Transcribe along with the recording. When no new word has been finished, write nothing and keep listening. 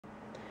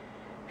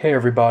Hey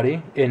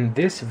everybody, in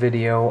this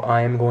video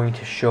I am going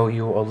to show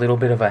you a little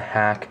bit of a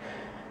hack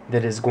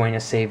that is going to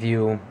save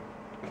you,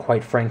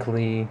 quite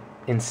frankly,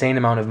 insane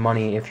amount of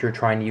money if you're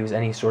trying to use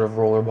any sort of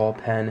rollerball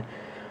pen.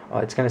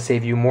 It's going to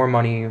save you more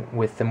money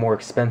with the more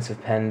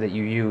expensive pen that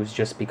you use,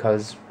 just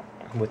because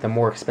with the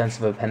more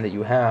expensive a pen that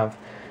you have,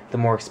 the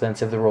more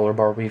expensive the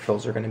rollerball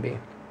refills are going to be.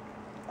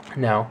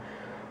 Now,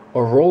 a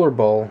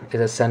rollerball is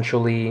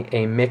essentially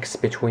a mix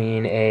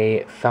between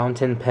a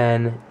fountain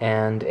pen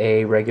and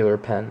a regular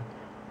pen.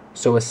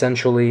 So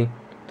essentially,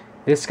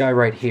 this guy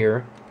right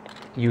here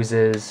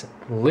uses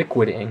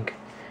liquid ink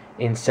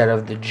instead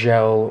of the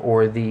gel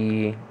or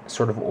the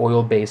sort of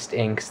oil-based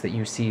inks that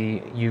you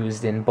see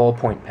used in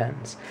ballpoint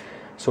pens.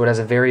 So it has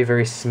a very,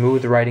 very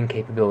smooth writing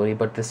capability,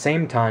 but at the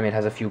same time it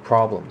has a few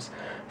problems.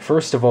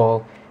 First of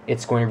all,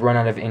 it's going to run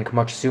out of ink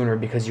much sooner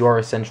because you are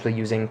essentially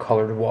using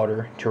colored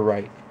water to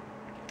write.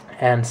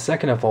 And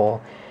second of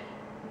all,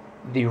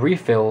 the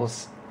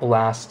refills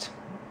last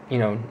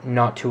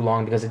not too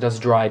long because it does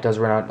dry, it does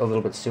run out a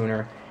little bit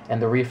sooner,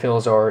 and the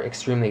refills are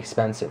extremely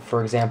expensive.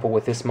 For example,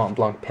 with this Mont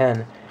Blanc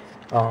pen,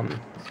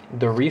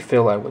 the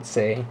refill, I would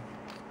say,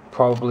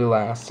 probably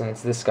lasts, and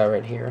it's this guy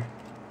right here.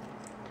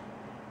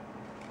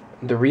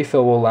 The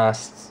refill will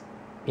last,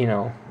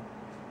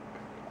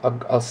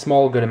 a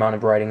small good amount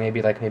of writing,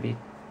 maybe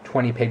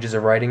 20 pages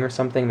of writing or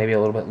something, maybe a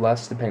little bit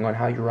less depending on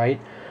how you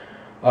write.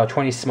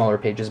 20 smaller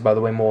pages, by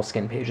the way,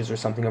 moleskin pages or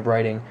something of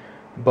writing.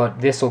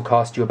 But this will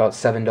cost you about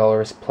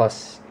 $7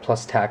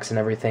 plus tax and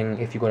everything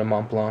if you go to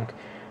Mont Blanc.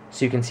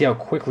 So you can see how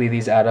quickly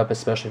these add up,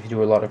 especially if you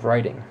do a lot of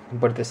writing.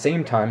 But at the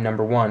same time,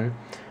 number one,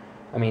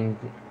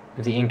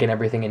 the ink and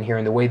everything in here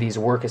and the way these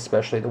work,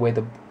 especially the way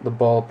the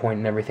ballpoint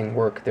and everything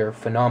work, they're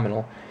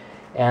phenomenal.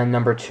 And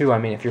number two,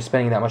 if you're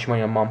spending that much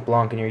money on Mont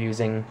Blanc and you're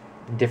using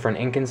different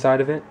ink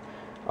inside of it,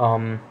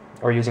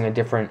 or using a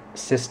different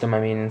system,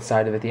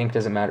 inside of it, the ink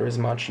doesn't matter as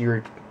much.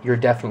 You're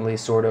definitely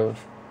sort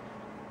of,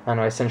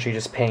 essentially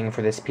just paying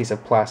for this piece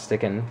of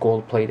plastic and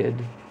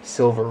gold-plated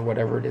silver or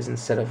whatever it is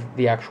instead of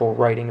the actual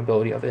writing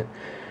ability of it,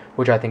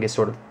 which I think is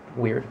sort of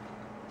weird.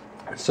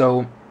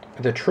 So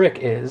the trick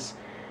is,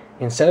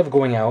 instead of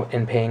going out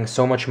and paying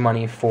so much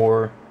money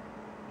for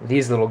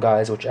these little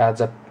guys, which adds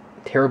up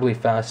terribly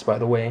fast, by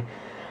the way,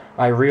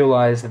 I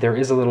realized that there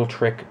is a little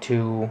trick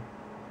to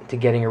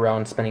getting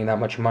around spending that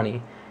much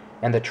money.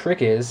 And the trick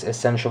is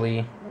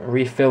essentially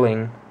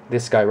refilling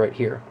this guy right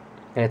here.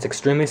 And it's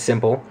extremely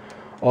simple.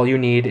 All you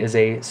need is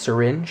a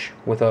syringe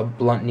with a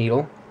blunt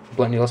needle.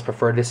 Blunt needle is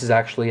preferred. This is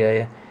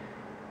actually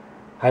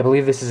I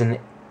believe this is an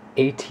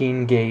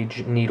 18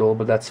 gauge needle,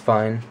 but that's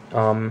fine.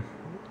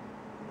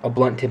 A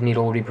blunt tip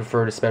needle would be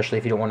preferred, especially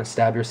if you don't want to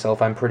stab yourself.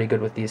 I'm pretty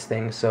good with these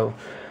things, so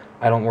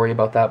I don't worry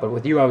about that. But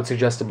with you, I would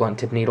suggest a blunt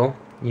tip needle.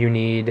 You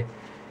need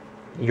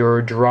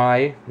your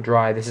dry,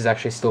 this is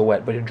actually still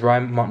wet, but a dry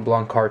Mont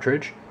Blanc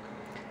cartridge,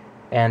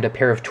 and a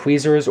pair of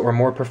tweezers, or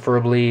more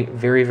preferably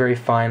very, very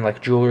fine,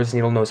 like jeweler's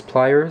needle nose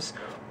pliers,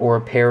 or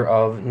a pair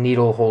of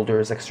needle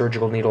holders, like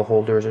surgical needle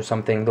holders or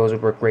something. Those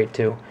would work great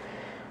too.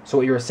 So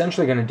what you're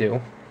essentially going to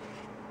do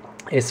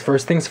is,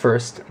 first things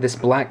first, this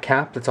black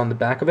cap that's on the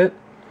back of it,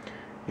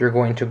 you're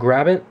going to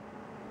grab it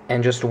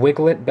and just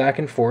wiggle it back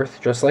and forth,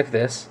 just like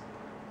this,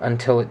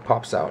 until it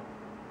pops out.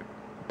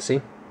 See?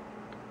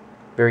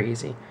 Very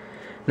easy.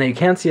 Now you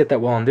can't see it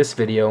that well in this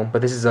video,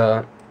 but this is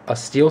a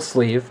steel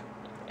sleeve,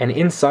 and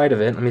inside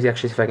of it, let me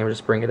actually see if I can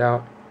just bring it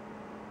out.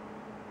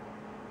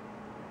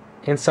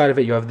 Inside of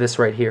it you have this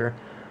right here,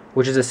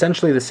 which is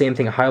essentially the same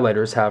thing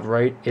highlighters have,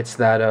 right? It's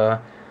that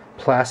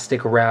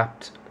plastic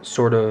wrapped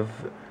sort of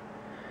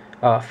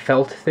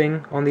felt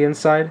thing on the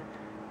inside.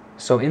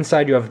 So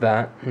inside you have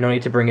that. No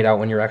need to bring it out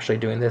when you're actually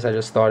doing this. I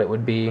just thought it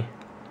would be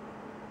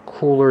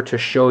cooler to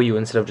show you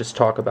instead of just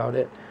talk about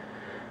it.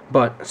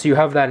 But, so you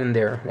have that in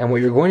there, and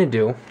what you're going to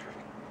do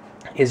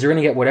is you're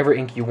going to get whatever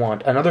ink you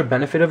want. Another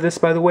benefit of this,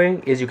 by the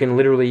way, is you can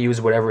literally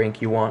use whatever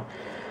ink you want.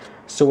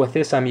 So with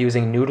this, I'm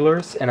using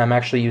Noodler's, and I'm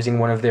actually using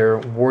one of their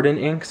Warden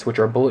inks, which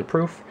are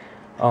bulletproof.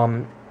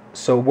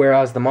 So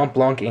whereas the Mont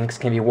Blanc inks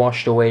can be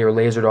washed away or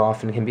lasered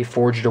off and can be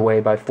forged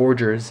away by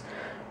forgers,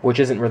 which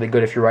isn't really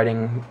good if you're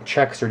writing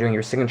checks or doing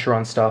your signature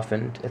on stuff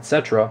and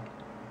etc.,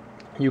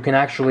 you can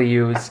actually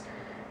use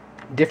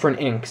different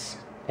inks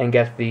and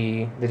get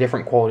the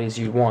different qualities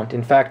you want.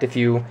 In fact, if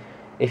you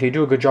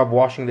do a good job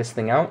washing this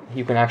thing out,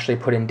 you can actually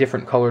put in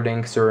different colored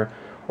inks or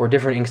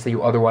different inks that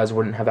you otherwise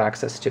wouldn't have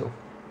access to.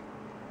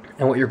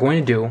 And what you're going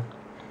to do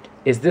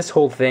is this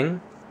whole thing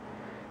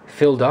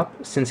filled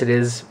up, since it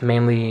is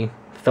mainly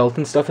felt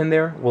and stuff in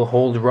there, will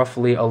hold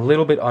roughly a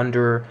little bit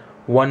under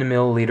 1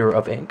 milliliter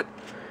of ink.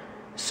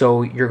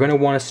 So you're going to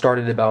want to start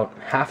at about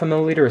half a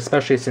milliliter,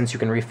 especially since you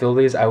can refill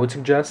these. I would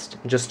suggest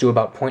just do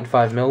about 0.5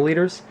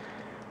 milliliters,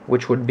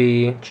 which would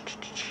be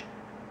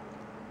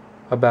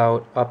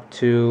about up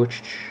to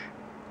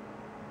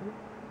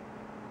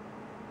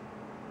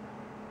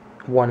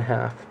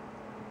 1/2.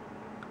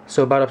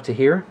 So about up to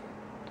here,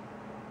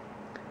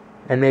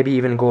 and maybe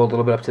even go a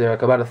little bit up to there,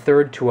 like about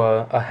 1/3 to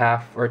a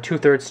half, or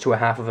 2/3 to a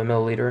half of a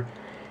milliliter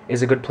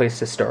is a good place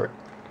to start.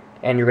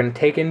 And you're going to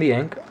take in the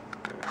ink,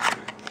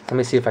 Let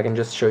me see if I can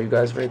just show you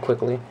guys very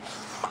quickly,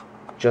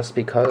 just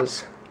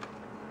because.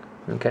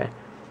 Okay.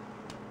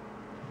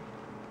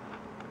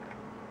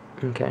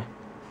 Okay.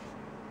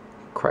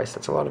 Christ,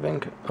 that's a lot of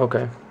ink.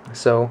 Okay,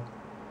 so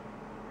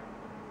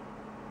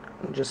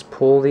just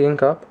pull the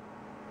ink up.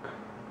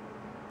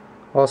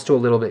 I'll just do a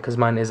little bit because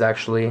mine is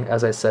actually,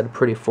 as I said,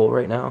 pretty full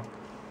right now.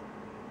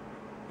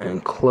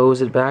 And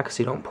close it back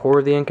so you don't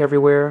pour the ink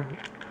everywhere,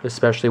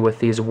 especially with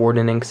these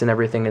Warden inks and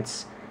everything.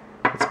 It's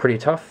pretty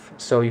tough.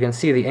 So you can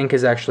see the ink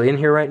is actually in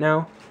here right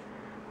now.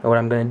 And what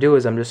I'm going to do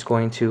is I'm just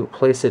going to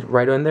place it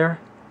right in there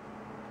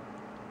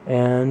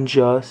and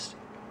just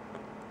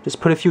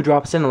put a few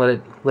drops in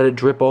and let it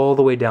drip all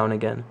the way down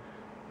again,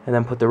 and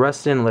then put the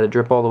rest in and let it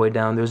drip all the way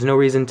down. There's no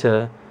reason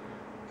to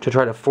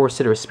try to force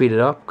it or speed it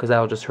up, because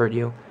that'll just hurt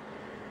you.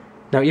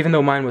 Now, even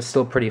though mine was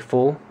still pretty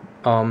full,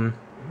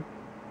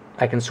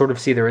 I can sort of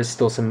see there is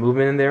still some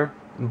movement in there,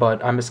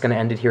 but I'm just going to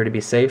end it here to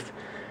be safe.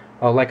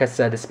 Like I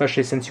said,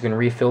 especially since you can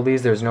refill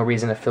these, there's no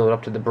reason to fill it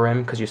up to the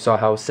brim, because you saw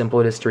how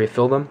simple it is to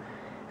refill them.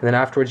 And then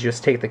afterwards, you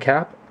just take the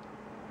cap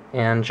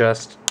and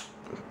just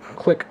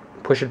click,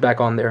 push it back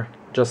on there,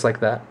 just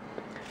like that.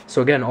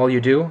 So again, all you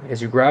do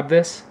is you grab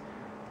this,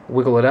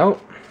 wiggle it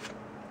out,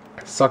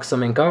 suck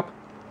some ink up,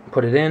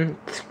 put it in,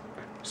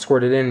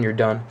 squirt it in, and you're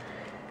done.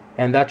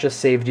 And that just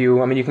saved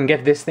you, I mean, you can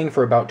get this thing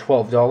for about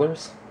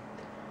 $12,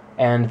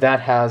 and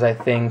that has, I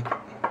think,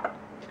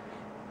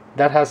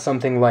 that has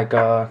something like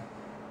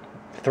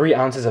 3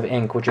 ounces of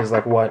ink, which is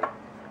like, what,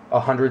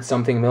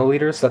 100-something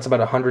milliliters? So that's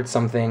about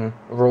 100-something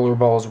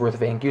rollerballs worth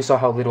of ink. You saw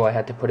how little I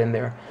had to put in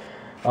there.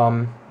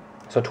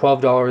 So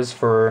 $12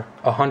 for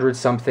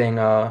 100-something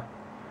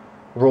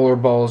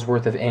rollerballs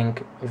worth of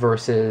ink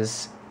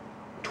versus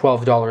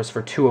 $12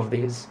 for 2 of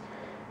these.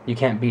 You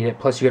can't beat it.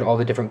 Plus you get all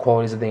the different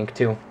qualities of the ink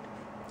too.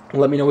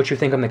 Let me know what you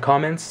think in the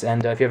comments,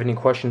 and if you have any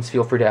questions,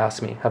 feel free to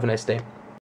ask me. Have a nice day.